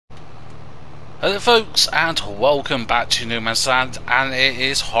Hello folks, and welcome back to No Man's Land, and it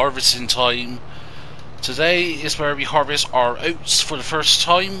is harvesting time. Today is where we harvest our oats for the first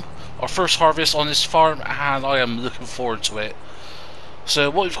time, our first harvest on this farm, and I am looking forward to it.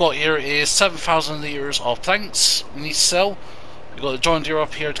 So what we've got here is 7,000 litres of planks we need to sell. We've got the John Deere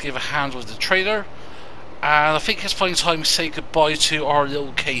up here to give a hand with the trader, and I think it's finally time to say goodbye to our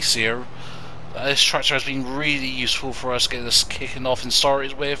little case here. This tractor has been really useful for us getting us kicking off and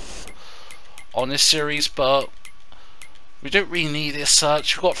started with on this series, but we don't really need it as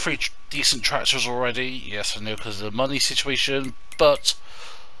such. We've got 3 decent tractors already. Yes, I know, because of the money situation, but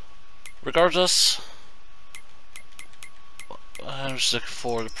regardless, I'm just looking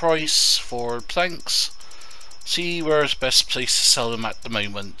for the price for planks, see where's the best place to sell them at the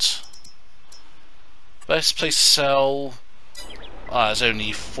moment. Best place to sell is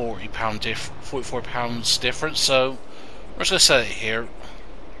only £44 difference, so we're just going to sell it here.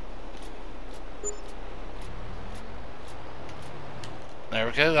 There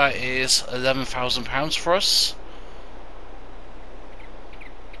we go, that is £11,000 for us.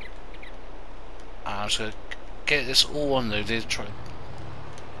 I'm just going to get this all unloaded, try to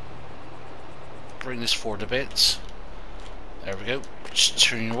bring this forward a bit. There we go, just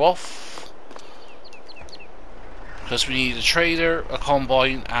turn you off. Because we need a trailer, a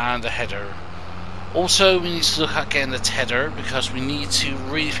combine and a header. Also we need to look at getting the tether, because we need to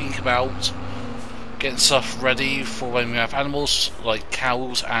really think about getting stuff ready for when we have animals like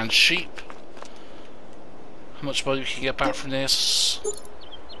cows and sheep. How much money we can get back from this?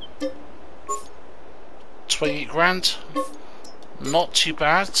 28 grand. Not too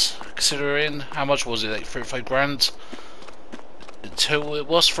bad, considering how much was it, like 35 grand in total it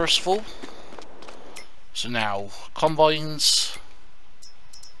was first of all. So now, combines.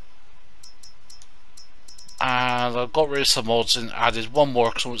 And I've got rid of some mods and added one more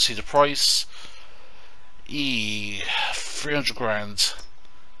because I want to see the price. 300 grand.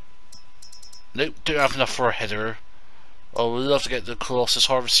 Nope, don't have enough for a header. I would love to get the Colossus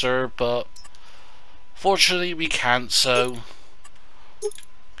Harvester, but fortunately we can't, so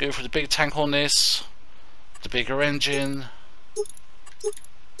go for the big tank on this, the bigger engine.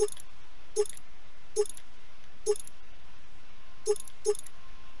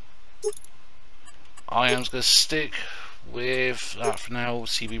 I am going to stick with that for now,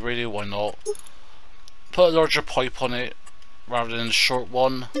 CB radio, why not? Put a larger pipe on it rather than a short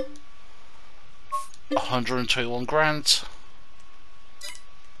one. 121 grand.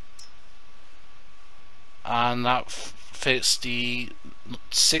 And that fits the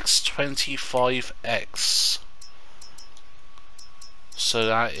 625X. So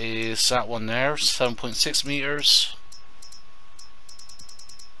that is that one there, 7.6 meters.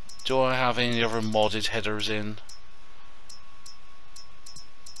 Do I have any other modded headers in?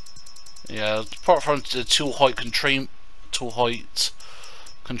 Yeah, apart from the tool height control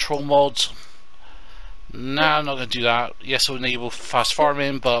mod. Nah, I'm not going to do that. Yes, it'll enable fast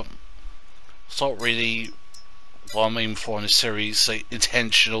farming, but it's not really what I'm aiming for in this series, like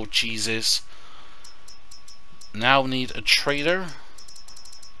intentional cheeses. Now we need a trader,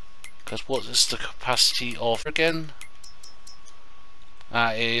 because what is the capacity of again?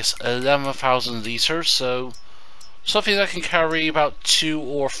 That is 11,000 litres, so something that can carry about 2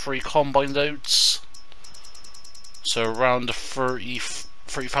 or 3 combine loads. So around the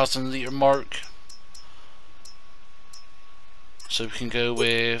 30,000 litre mark. So we can go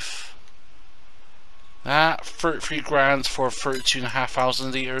with that, 33 grand for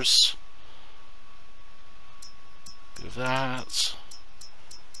 32,500 litres. Go with that.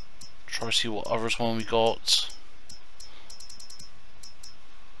 Try to see what others one we got.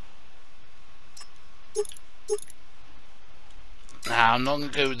 Nah, I'm not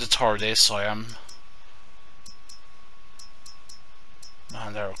going to go with the TARDIS, I am.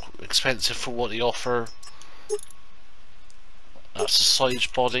 Man, they're expensive for what they offer. That's the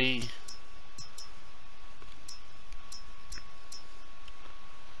silage body.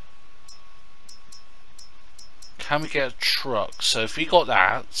 Can we get a truck? So if we got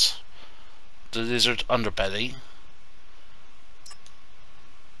that, the lizard underbelly.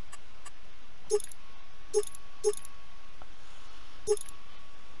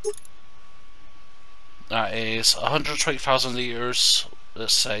 That is 120,000 litres,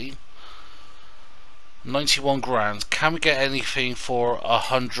 let's say. 91 grand. Can we get anything for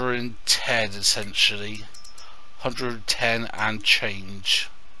 110 essentially? 110 and change.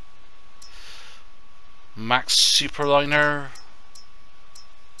 Max Superliner.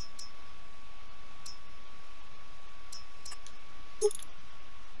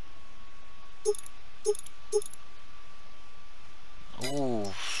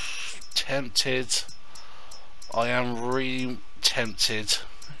 Ooh, tempted. I am really tempted.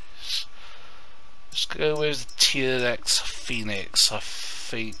 Let's go with TLX Phoenix. I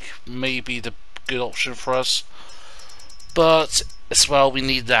think maybe the good option for us. But as well, we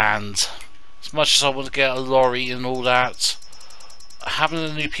need land. As much as I want to get a lorry and all that, having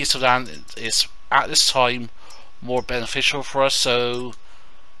a new piece of land is at this time more beneficial for us. So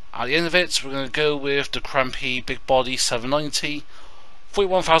at the end of it, we're going to go with the Crampy Big Body 790,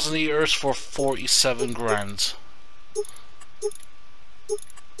 41,000 litres for 47 grand.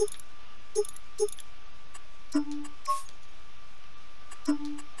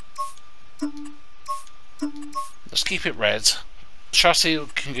 Let's keep it red. Chassis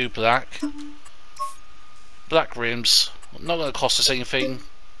can go black. Black rims, not going to cost us anything.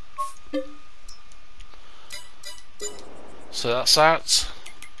 So that's that.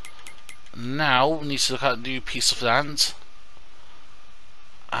 Now we need to look at a new piece of land.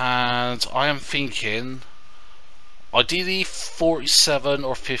 And I am thinking ideally 47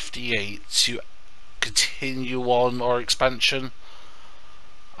 or 58 to continue on our expansion.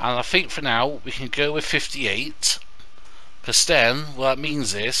 And I think for now we can go with 58, because then what that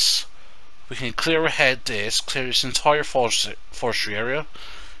means is we can clear ahead this, clear this entire forestry area,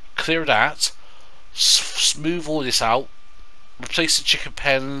 clear that, smooth all this out, replace the chicken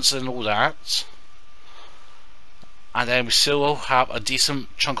pens and all that, and then we still have a decent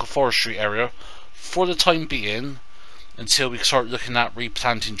chunk of forestry area for the time being until we start looking at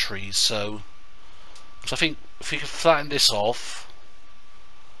replanting trees. So I think if we can flatten this off,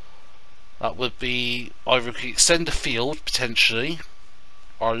 that would be either we could extend the field potentially,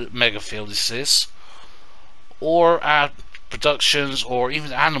 or mega field this is, or add productions or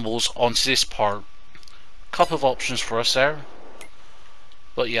even animals onto this part. Couple of options for us there,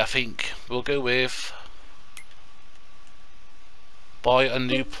 but yeah, I think we'll go with buy a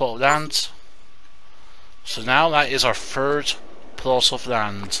new plot of land. So now that is our third plot of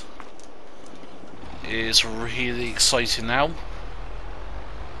land. It is really exciting now.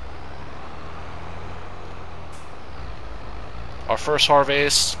 Our first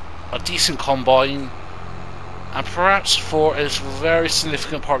harvest, a decent combine, and perhaps for a very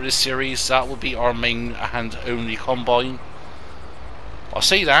significant part of this series that will be our main and only combine. I'll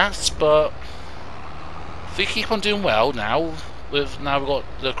say that, but if we keep on doing well now, we've got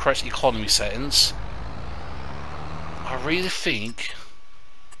the correct economy settings, I really think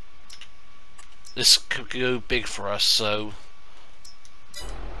this could go big for us. So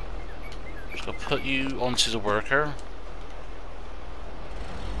I'm just going to put you onto the worker.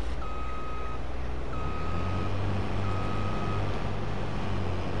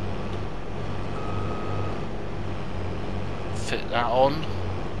 Fit that on.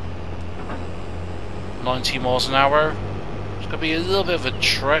 90 miles an hour. It's going to be a little bit of a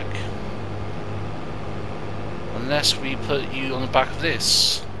trek unless we put you on the back of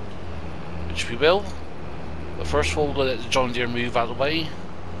this, which we will. But first of all, we'll let the John Deere move out of the way.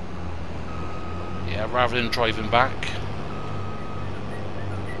 Yeah, rather than driving back.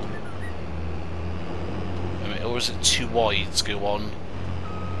 Or is it too wide to go on?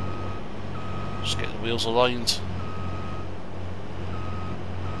 Just get the wheels aligned.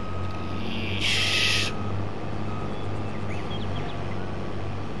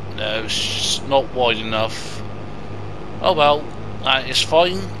 No, it's just not wide enough. Oh well, that is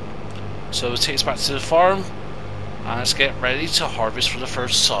fine. So we'll take us back to the farm and let's get ready to harvest for the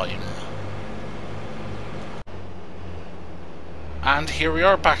first time. And here we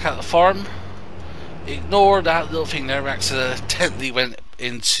are back at the farm. Ignore that little thing there, accidentally went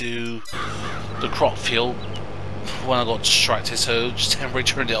into the crop field when I got distracted, so just temporarily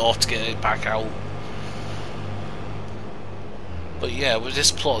turned it off to get it back out. But yeah, with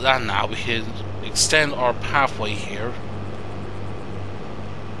this plot of land now, we can extend our pathway here.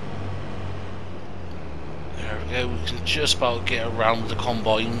 There we go, we can just about get around with the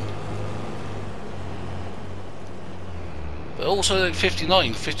combine. But also like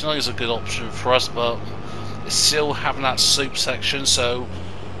 59 is a good option for us, but it's still having that slope section, so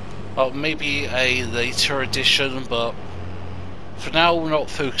maybe a later edition, but for now we're not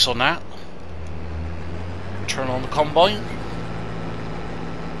focused on that. Turn on the combine.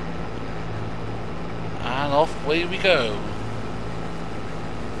 And off away we go.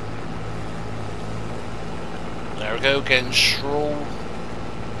 There we go, getting straw.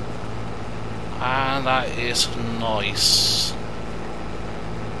 And that is nice.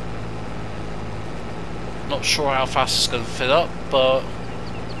 Not sure how fast it's going to fill up, but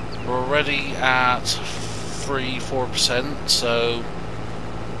we're already at 3-4%, so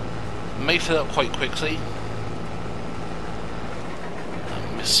it may fill up quite quickly.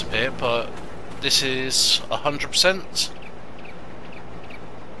 miss a bit, but this is 100%.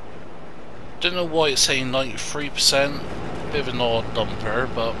 Don't know why it's saying 93%. Bit of an odd number,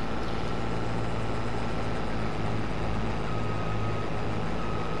 but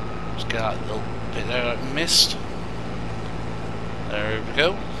let's get that little bit there that I missed. There we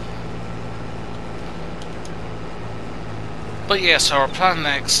go. But yes, our plan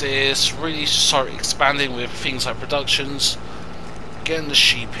next is really start expanding with things like productions, getting the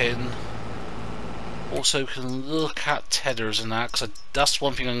sheep in. Also can look at tethers and that, because that's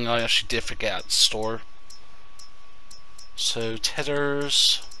one thing I actually did forget at the store. So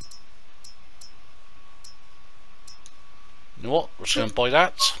tethers, you know what, we're just going to buy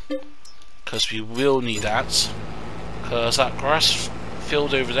that, because we will need that, because that grass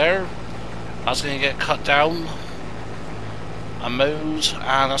field over there, that's going to get cut down and mowed,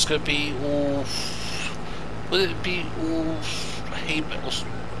 and that's going to be all, will it be all hay bales?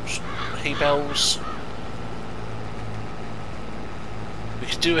 We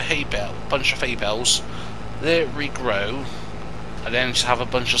could do a bunch of hay bales, let it regrow, and then just have a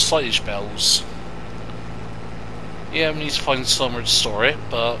bunch of silage bales. Yeah, we need to find somewhere to store it,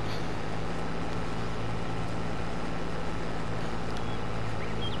 but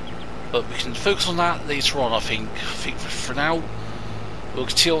we can focus on that later on, I think. For now, we'll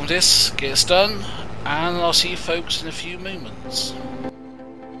continue on this, get this done, and I'll see you folks in a few moments.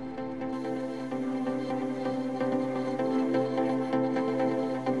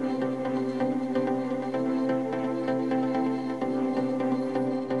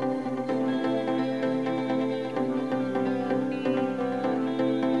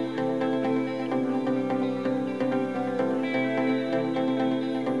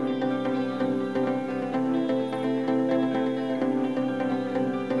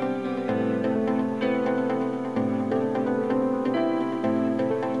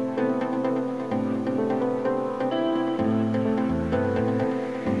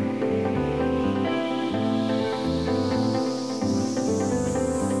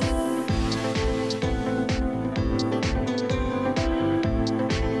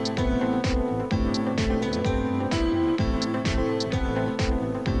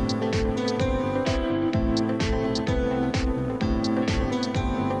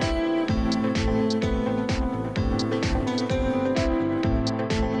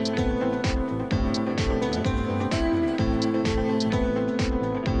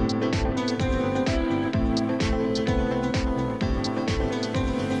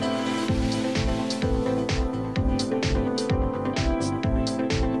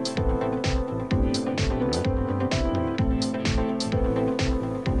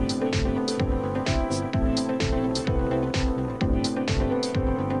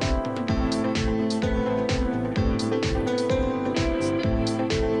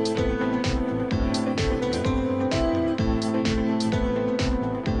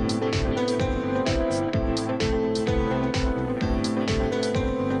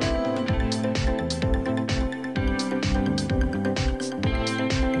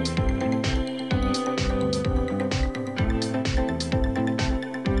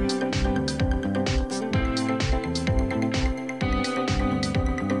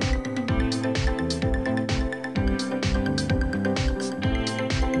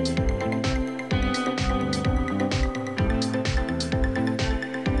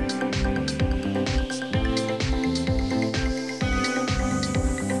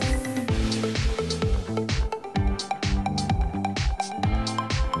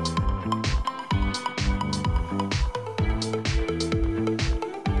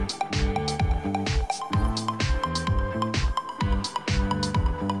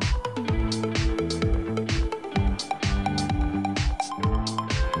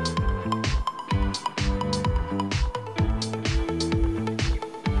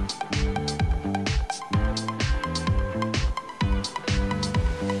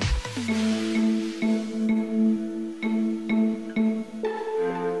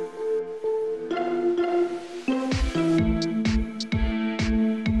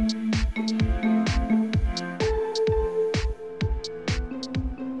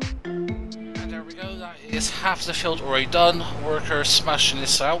 Is half the field already done. Workers smashing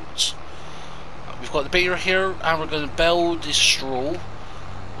this out. We've got the baler here, and we're going to bale the straw.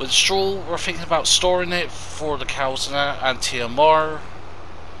 With the straw, we're thinking about storing it for the cows and TMR.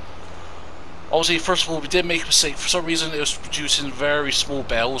 Obviously, first of all, we did make a mistake. For some reason, it was producing very small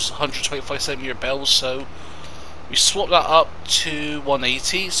bales, 125cm bales, so we swapped that up to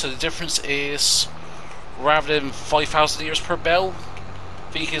 180. So the difference is, rather than 5,000 liters per bale,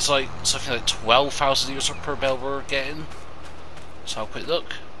 I think it's like something like 12,000 liters per bale we're getting. Let's have a quick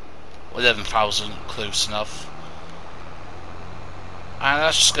look. 11,000, close enough. And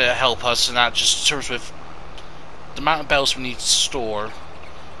that's just going to help us, and that just in terms with the amount of bells we need to store.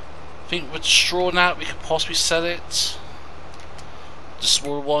 I think with straw now we could possibly sell it. The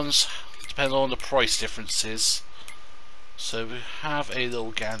smaller ones, depending on the price differences. So we have a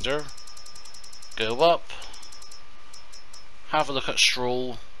little gander. Go up. Have a look at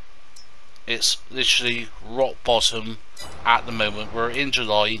straw. It's literally rock bottom at the moment. We're in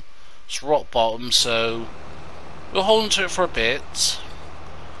July. It's rock bottom, so we'll hold on to it for a bit.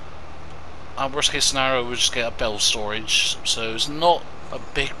 Worst case scenario, we'll just get a bell storage, so it's not a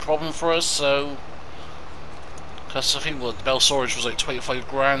big problem for us. So, because I think the bell storage was like 25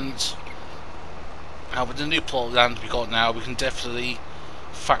 grand. Now with the new plot of land we got now, we can definitely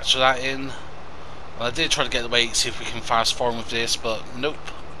factor that in. Well, I did try to get away, see if we can fast farm with this, but nope.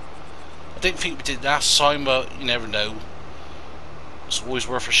 I didn't think we did last time, but you never know. It's always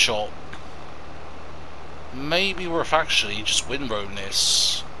worth a shot. Maybe worth actually just windrowing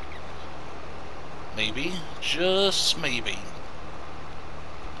this. Maybe, just maybe.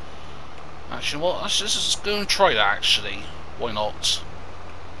 Actually, what? Let's just go and try that. Actually, why not?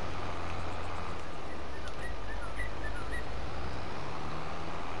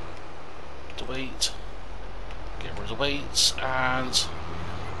 The weight. Get rid of the weights, and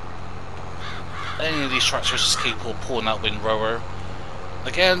any of these tractors is capable of pulling that windrower.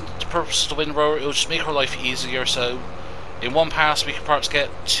 Again, the purpose of the windrower, it'll just make our life easier. So, in one pass, we can perhaps get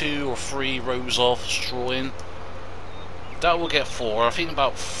 2 or 3 rows of straw in. That will get 4. I think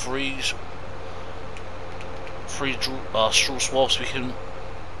about 3 straw swaps we can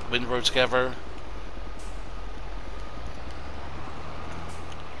windrow together.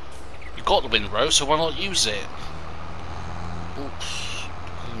 You've got the windrow, so why not use it? Oops.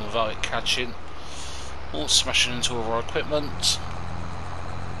 Without it catching. Or smashing into all of our equipment.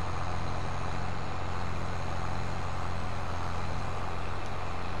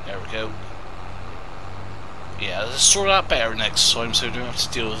 There we go. Yeah, let's sort that better next time so we don't have to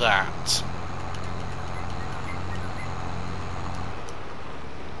deal with that.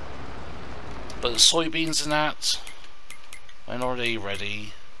 But the soybeans and that, when are they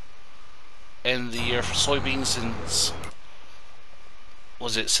ready? End of the year for soybeans since,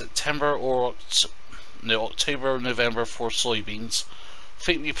 was it September or no, October or November for soybeans? I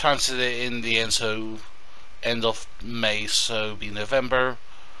think we planted it in the end, so end of May, so it'll be November.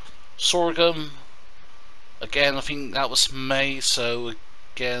 Sorghum, again I think that was May, so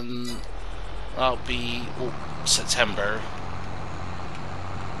again that'll be September.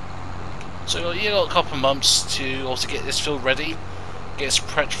 So you got a couple of months to also get this field ready, get us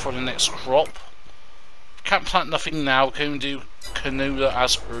prepped for the next crop. Can't plant nothing now, we can only do canola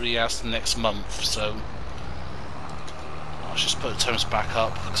as early as the next month. So let's just put the times back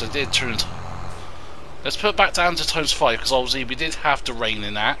up, because I did turn. Let's put it back down to times 5, because obviously we did have the rain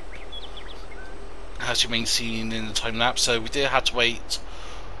in that, as you may have seen in the time lapse, so we did have to wait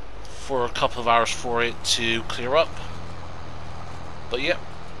for a couple of hours for it to clear up. But yep,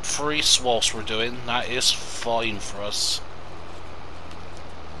 3 swaths we're doing, that is fine for us.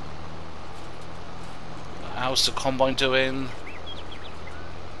 How's the combine doing?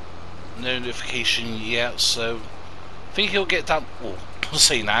 No notification yet, so I think he'll get that. Well, I'm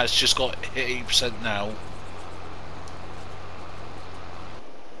saying that, it's just got 80% now.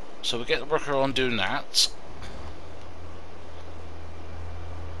 So we'll get the worker on doing that.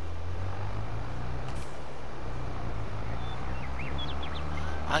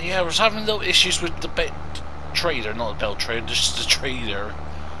 Yeah, I was having little issues with the trader, not the bell trader, just the trader.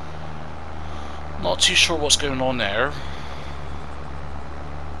 Not too sure what's going on there.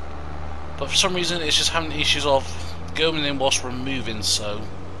 But for some reason it's just having issues of going in whilst we're moving, so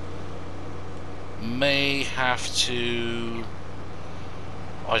may have to,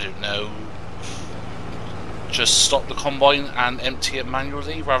 I don't know, just stop the combine and empty it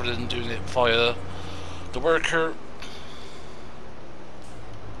manually rather than doing it via the worker.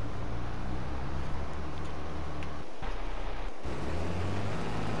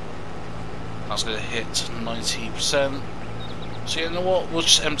 That's going to hit 90%. So you know what, we'll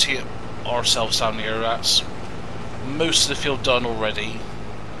just empty it ourselves down here. That's most of the field done already,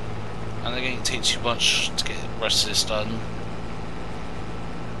 and it ain't take too much to get the rest of this done.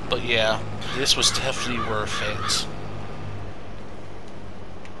 But yeah, this was definitely worth it.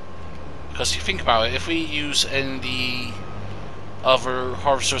 Because you think about it, if we use any of the other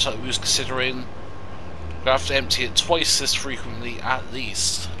harvesters that we was considering, we have to empty it twice as frequently at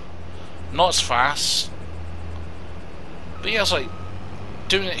least. Not as fast, but yeah, it's like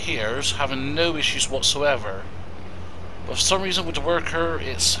doing it here is having no issues whatsoever. But for some reason with the worker,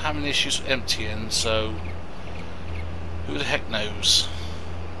 it's having issues with emptying, so who the heck knows.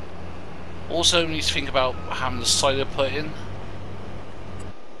 Also, we need to think about having the silo put in.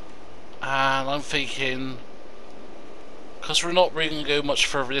 And I'm thinking, because we're not really going to go much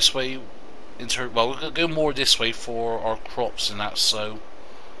further this way, well, we're going to go more this way for our crops and that, so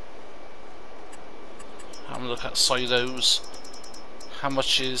having a look at silos. How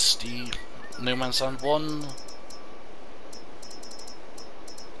much is the No Man's Land one?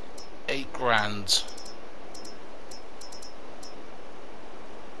 8 grand.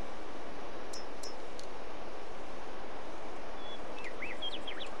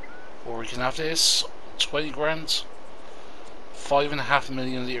 Or we can have this 20 grand. 5.5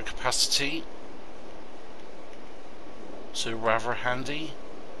 million litre capacity. So rather handy.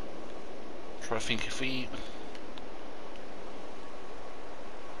 Try to think if we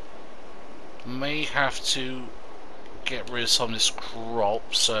may have to get rid of some of this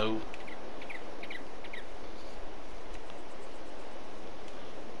crop, so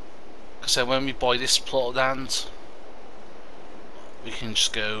because then when we buy this plot of land, we can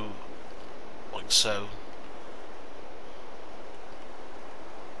just go like so.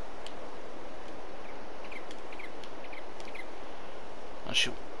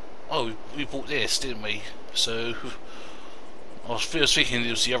 Actually, oh, we bought this, didn't we? So I was thinking it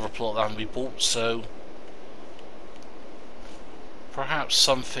was the other plot of land we bought, so perhaps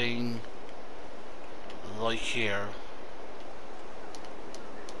something like here.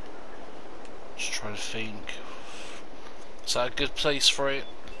 Just trying to think. Is that a good place for it?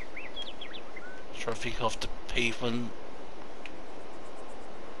 Trying to think of the pavement.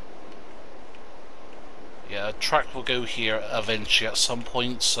 Yeah, a track will go here eventually at some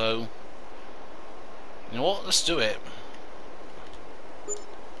point, so you know what, let's do it.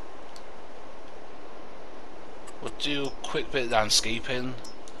 We'll do a quick bit of landscaping.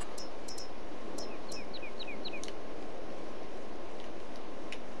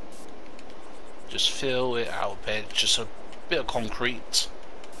 Just fill it out a bit, just a bit of concrete.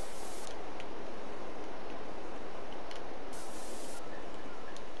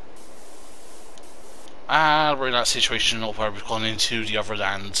 And we're in that situation of where we've gone into the other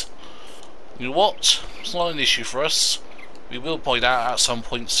land. You know what? It's not an issue for us. We will buy that at some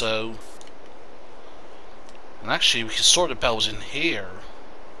point, so. And actually, we can store the bells in here.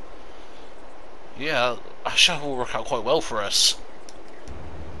 Yeah, that will work out quite well for us.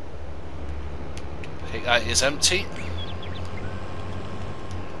 Okay, that is empty.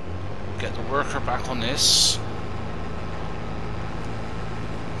 Get the worker back on this.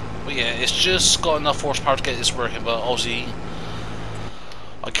 But yeah, it's just got enough horsepower to get this working, but obviously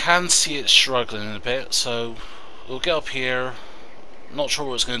I can see it struggling a bit, so we'll get up here. Not sure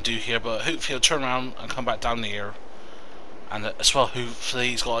what it's going to do here, but hopefully it'll turn around and come back down here. And as well, hopefully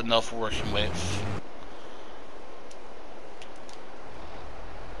he's got enough working with.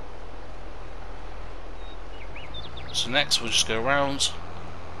 So next we'll just go around.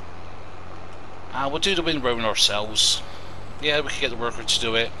 And we'll do the windrowing ourselves. Yeah, we can get the worker to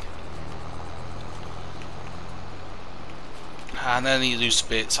do it. And then any loose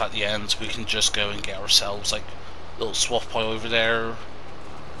bits at the end, we can just go and get ourselves like a little swath pile over there.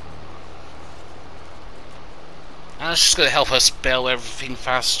 And it's just going to help us bale everything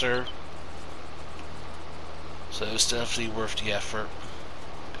faster. So it's definitely worth the effort.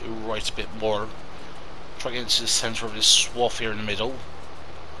 Go right a bit more. Try to get into the centre of this swath here in the middle.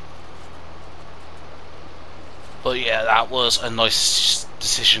 But yeah, that was a nice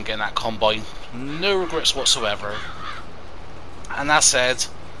decision getting that combine. No regrets whatsoever. And that said,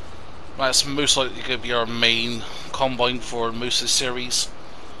 that's most likely going to be our main combine for most of the series.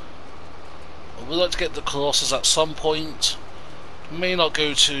 We'd like to get the Colossus at some point. May not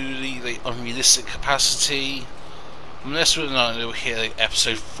go to the unrealistic capacity, unless we're not going to hit like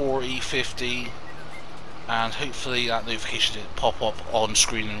episode 40, 50, and hopefully that notification didn't pop up on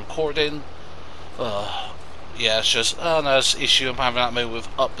screen and recording. Yeah, it's just another issue I'm having at the moment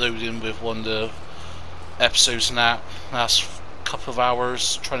with uploading with one of the episodes and that. That's a couple of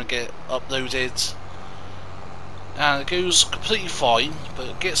hours trying to get uploaded. And it goes completely fine, but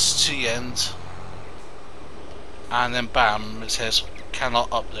it gets to the end. And then bam, it says cannot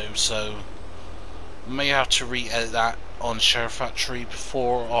upload, so I may have to re-edit that on ShareFactory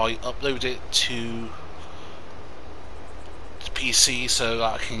before I upload it to the PC so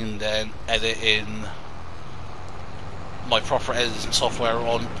that I can then edit in my proper editing software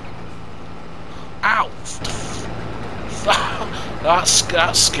on. Ow! that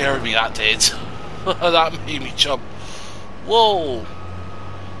scared me, that did. That made me jump. Whoa!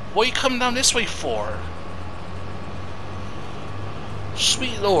 What are you coming down this way for?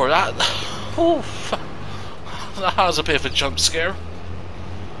 Sweet lord, that... Oh, that has a bit of a jump scare.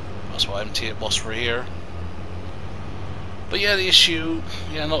 That's why I empty it whilst we're here. But yeah, the issue,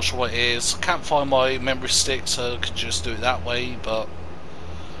 yeah, not sure what it is. Can't find my memory stick, so I could just do it that way, but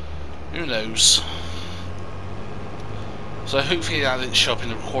who knows. So hopefully that didn't show up in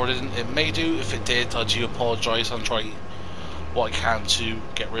the recording. It may do. If it did, I do apologise. I'm trying what I can to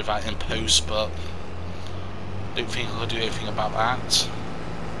get rid of that in post, but I don't think I can do anything about that.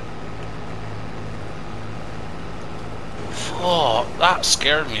 Oh, that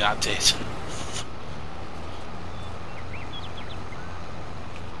scared me, that did.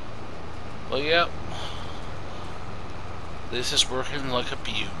 But yeah, this is working like a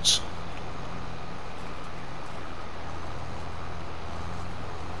beaut.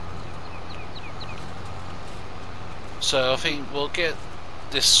 So I think we'll get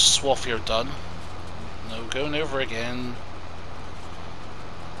this swath here done. No, going over again.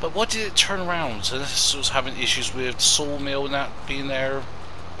 But what did it turn around? So this was having issues with the sawmill and that being there.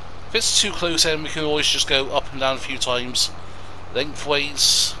 If it's too close, then we can always just go up and down a few times,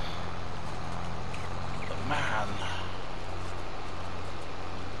 lengthways. But man,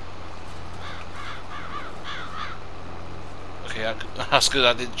 okay, that's good.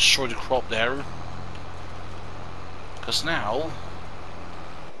 I didn't destroy the crop there. Because now,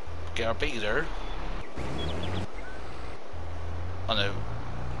 get our baiter. I know,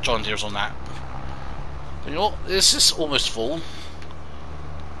 John Deere's on that. But you know what? This is almost full.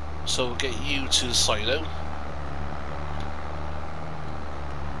 So we'll get you to the silo.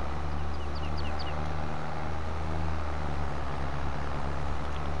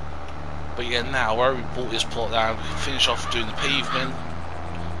 But yeah, now where we bought this plot down, we can finish off doing the pavement.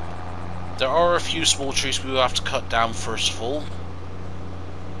 There are a few small trees we will have to cut down first of all.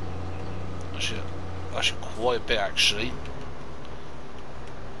 Actually quite a bit actually.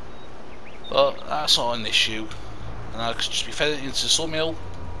 But that's not an issue. And I could just be fed into the sawmill.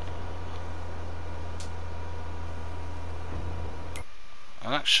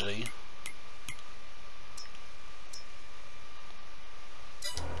 And actually,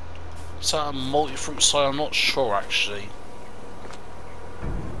 is that a multi-fruit silo? I'm not sure actually.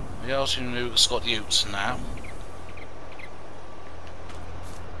 The else who knew it's got the oats now.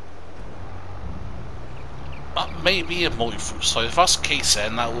 That may be a multi-fruit silo. If that's the case,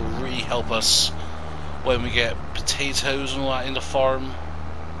 then that will really help us when we get potatoes and all that in the farm.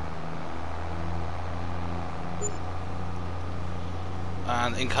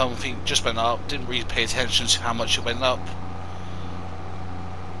 And income, I think, just went up. Didn't really pay attention to how much it went up.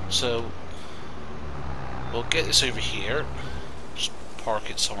 So we'll get this over here. Just park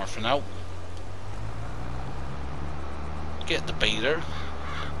it somewhere for now. Get the baiter.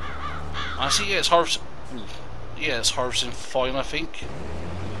 I see, yeah, it's harvesting. Yeah, it's harvesting fine, I think.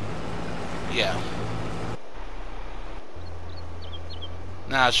 Yeah.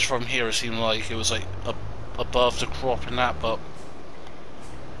 Now, just from here, it seemed like it was like above the crop and that, but.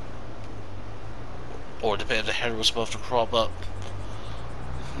 Or the bit of the hair was above the crop, but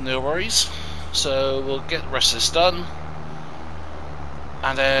no worries. So we'll get the rest of this done,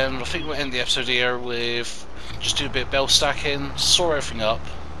 and then I think we'll end the episode here with just do a bit of bale stacking, saw everything up,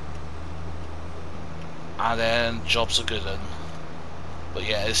 and then jobs are good. But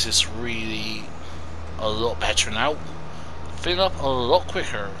yeah, this is really a lot better now. Filling up a lot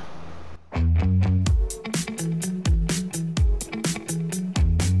quicker.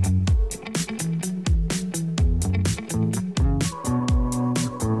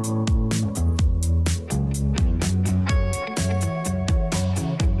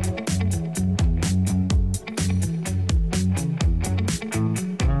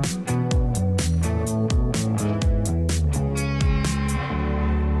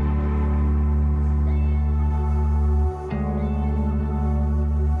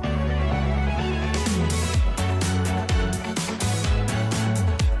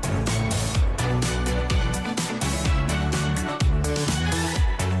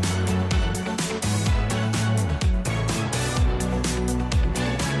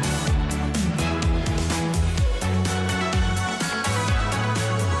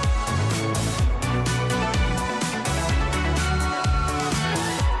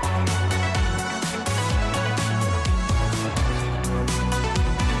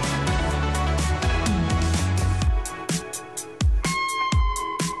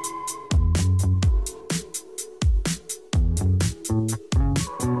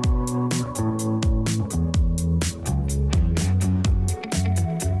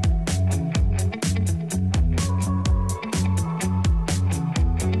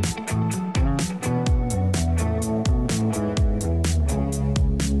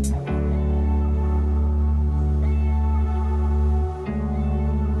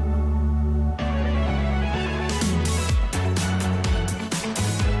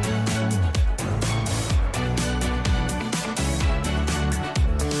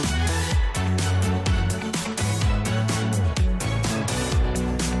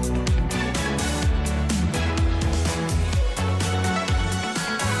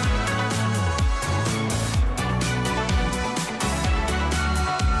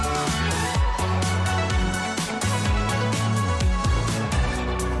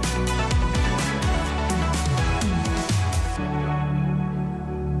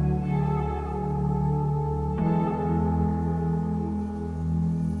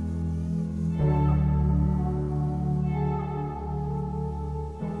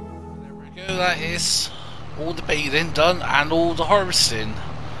 that is all the bathing done and all the harvesting.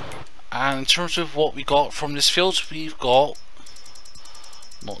 And in terms of what we got from this field, we've got,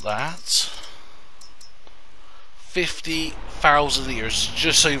 not that, 50,000 litres,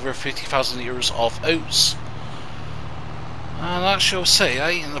 just over 50,000 litres of oats. And actually I'll say,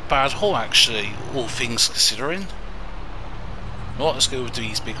 that ain't a bad haul actually, all things considering. Well, let's go with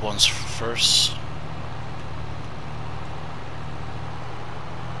these big ones first.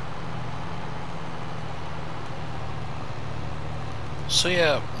 So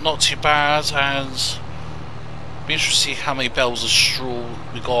yeah, not too bad, and be interested to see how many bales of straw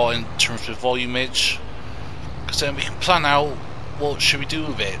we got in terms of volumeage, because then we can plan out what should we do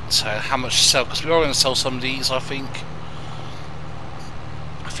with it, how much to sell, because we are going to sell some of these. I think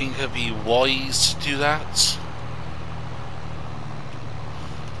it'd be wise to do that,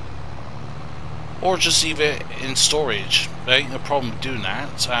 or just leave it in storage. There ain't no problem doing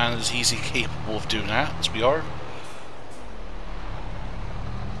that, and it's easily capable of doing that as we are.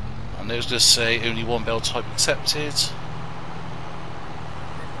 And there's just say only one bale type accepted,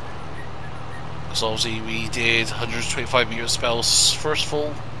 because obviously we did 125 meters spells first of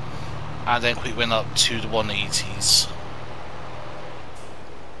all, and then quick went up to the 180s.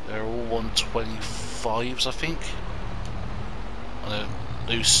 They're all 125s, I think. And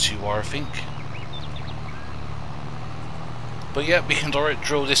those two are, I think. But yeah, we can direct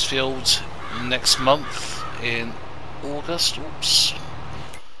drill this field next month in August. Oops.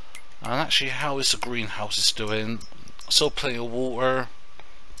 And actually, how is the greenhouse doing? Still plenty of water.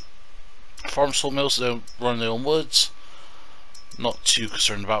 Farm sawmills don't run their own woods. Not too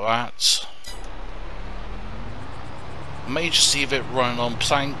concerned about that. May just leave it running on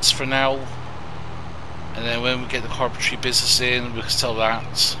planks for now, and then when we get the carpentry business in, we can sell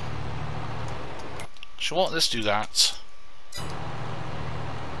that. So what? Let's do that.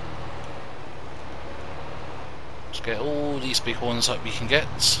 Let's get all these big ones that we can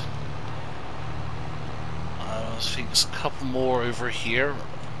get. I think there's a couple more over here,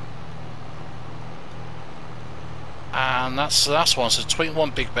 and that's the last one. So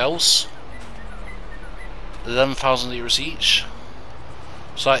 21 big bells, 11,000 litres each.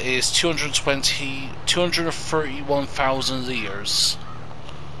 So that is 231,000 litres.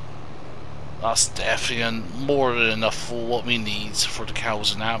 That's definitely more than enough for what we need for the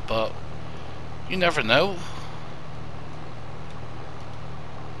cows and that, but you never know.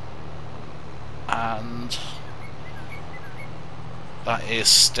 And that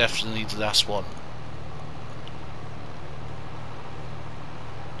is definitely the last one.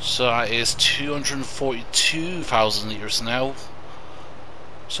 So that is 242,000 litres now.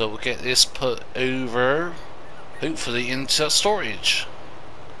 So we'll get this put over, hopefully, into storage.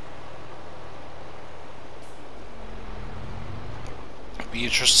 Be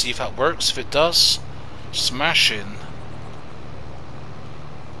interested to see if that works. If it does, smashing.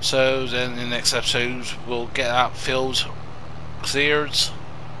 So then in the next episode we'll get that field cleared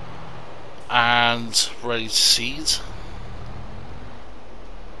and ready to seed.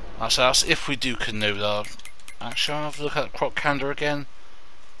 So that's if we do canola. Actually, I'll have a look at crop calendar again.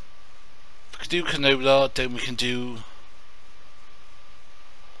 If we can do canola, then we can do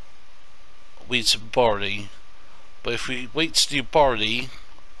wheat and barley. But if we wait to do barley,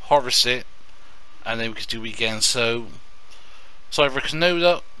 harvest it, and then we can do wheat again. So it's either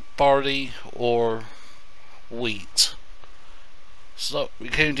canola, barley, or wheat. So we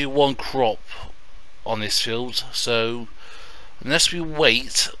can only do one crop on this field. So unless we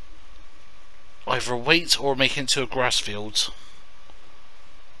wait, either wait or make it into a grass field.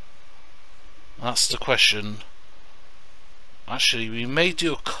 That's the question. Actually, we may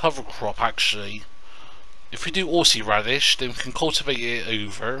do a cover crop actually. If we do Aussie radish, then we can cultivate it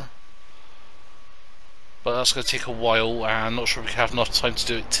over. But that's going to take a while, and I'm not sure we have enough time to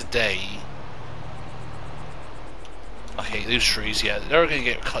do it today. Okay, those trees, yeah, they're going to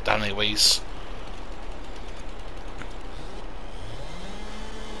get cut down anyways.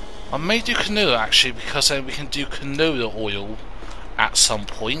 I may do canola actually, because then we can do canola oil at some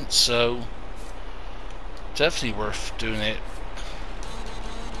point, so definitely worth doing it.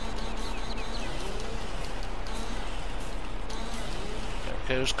 There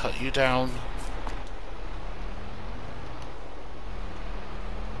it goes, cut you down.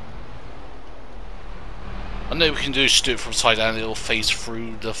 I know we can just do it from side and it'll phase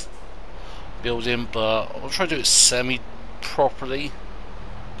through the building, but I'll try to do it semi-properly.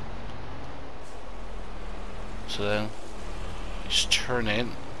 So then, just turn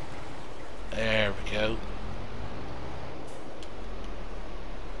in. There we go.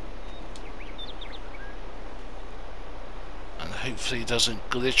 And hopefully it doesn't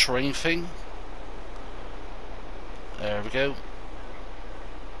glitch or anything. There we go.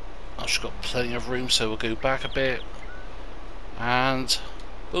 I've just got plenty of room, so we'll go back a bit. And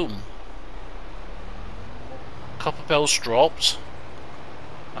boom. Couple bells dropped.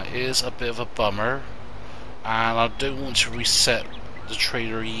 That is a bit of a bummer. And I don't want to reset the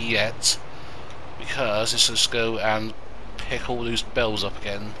trader yet, because let's just go and pick all those bells up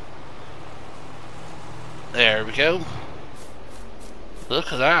again. There we go.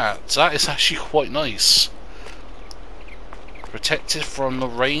 Look at that. That is actually quite nice. Protected from the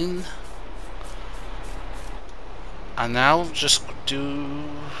rain. And now just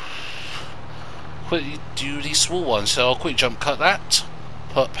quickly do these small ones. So I'll quickly jump cut that,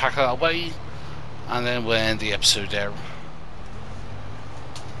 pack that away, and then we'll end the episode there.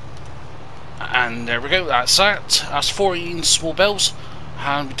 And there we go, that's that. That's 14 small bells.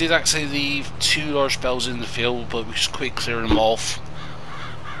 And we did actually leave 2 large bells in the field, but we just quickly clear them off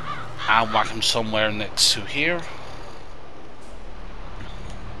and whack them somewhere next to here.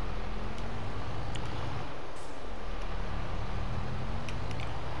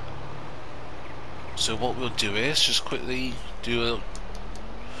 So what we'll do is just quickly do a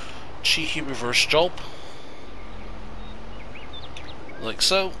cheeky reverse job, like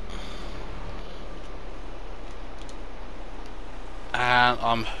so.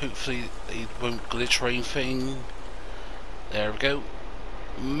 And hopefully it won't glitch or anything. There we go.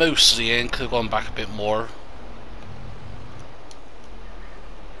 Most of the end could have gone back a bit more.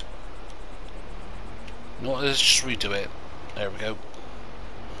 You know what, let's just redo it. There we go.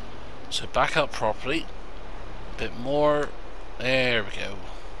 So back up properly. A bit more. There we go.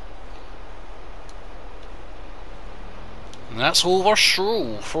 And that's all of our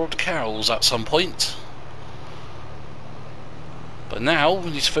stroll for the carols at some point. But now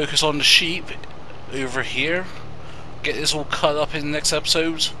we need to focus on the sheep over here. Get this all cut up in the next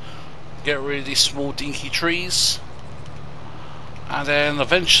episode. Get rid of these small dinky trees. And then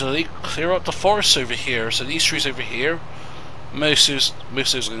eventually clear up the forest over here. So these trees over here, most of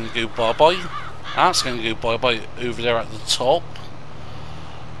those are going to go bye-bye. That's going to go bye-bye over there at the top.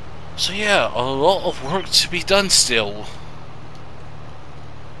 So yeah, a lot of work to be done still.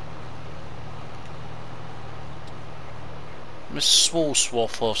 A small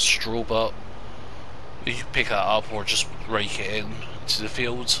swath of straw, but you can pick that up or just rake it in to the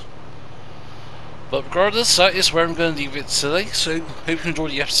fields. But regardless, that is where I'm going to leave it today. So hope you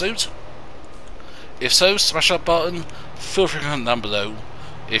enjoyed the episode. If so, smash that button. Feel free to comment down below.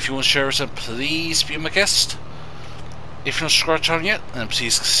 If you want to share it, then please be my guest. If you're not subscribed to the channel yet, then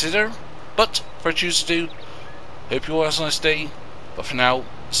please consider. But for what you choose to do, hope you all have a nice day. But for now,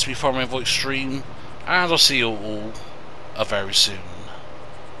 this has been EnvoyXtreme, and I'll see you all very soon.